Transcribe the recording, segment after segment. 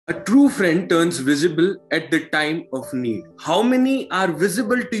A true friend turns visible at the time of need. How many are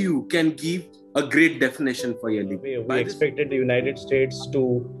visible to you can give a great definition for your living. We expected the United States to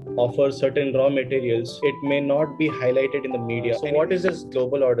offer certain raw materials. It may not be highlighted in the media. So what is this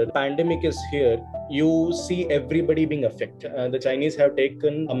global order? Pandemic is here. You see everybody being affected. The Chinese have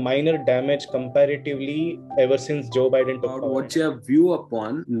taken a minor damage comparatively ever since Joe Biden took power. What's your view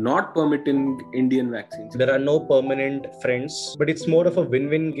upon not permitting Indian vaccines? There are no permanent friends, but it's more of a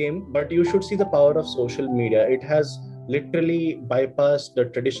win-win game. But you should see the power of social media. It has literally bypassed the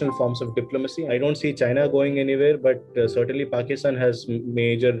traditional forms of diplomacy. I don't see China going anywhere, but certainly Pakistan has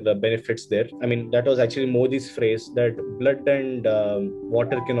major benefits there. I mean, that was actually Modi's phrase that blood and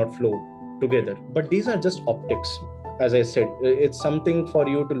water cannot flow together. But these are just optics. As I said, it's something for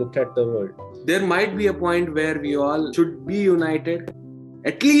you to look at the world. There might be a point where we all should be united,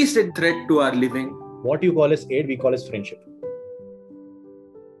 at least a threat to our living. What you call as aid, we call as friendship.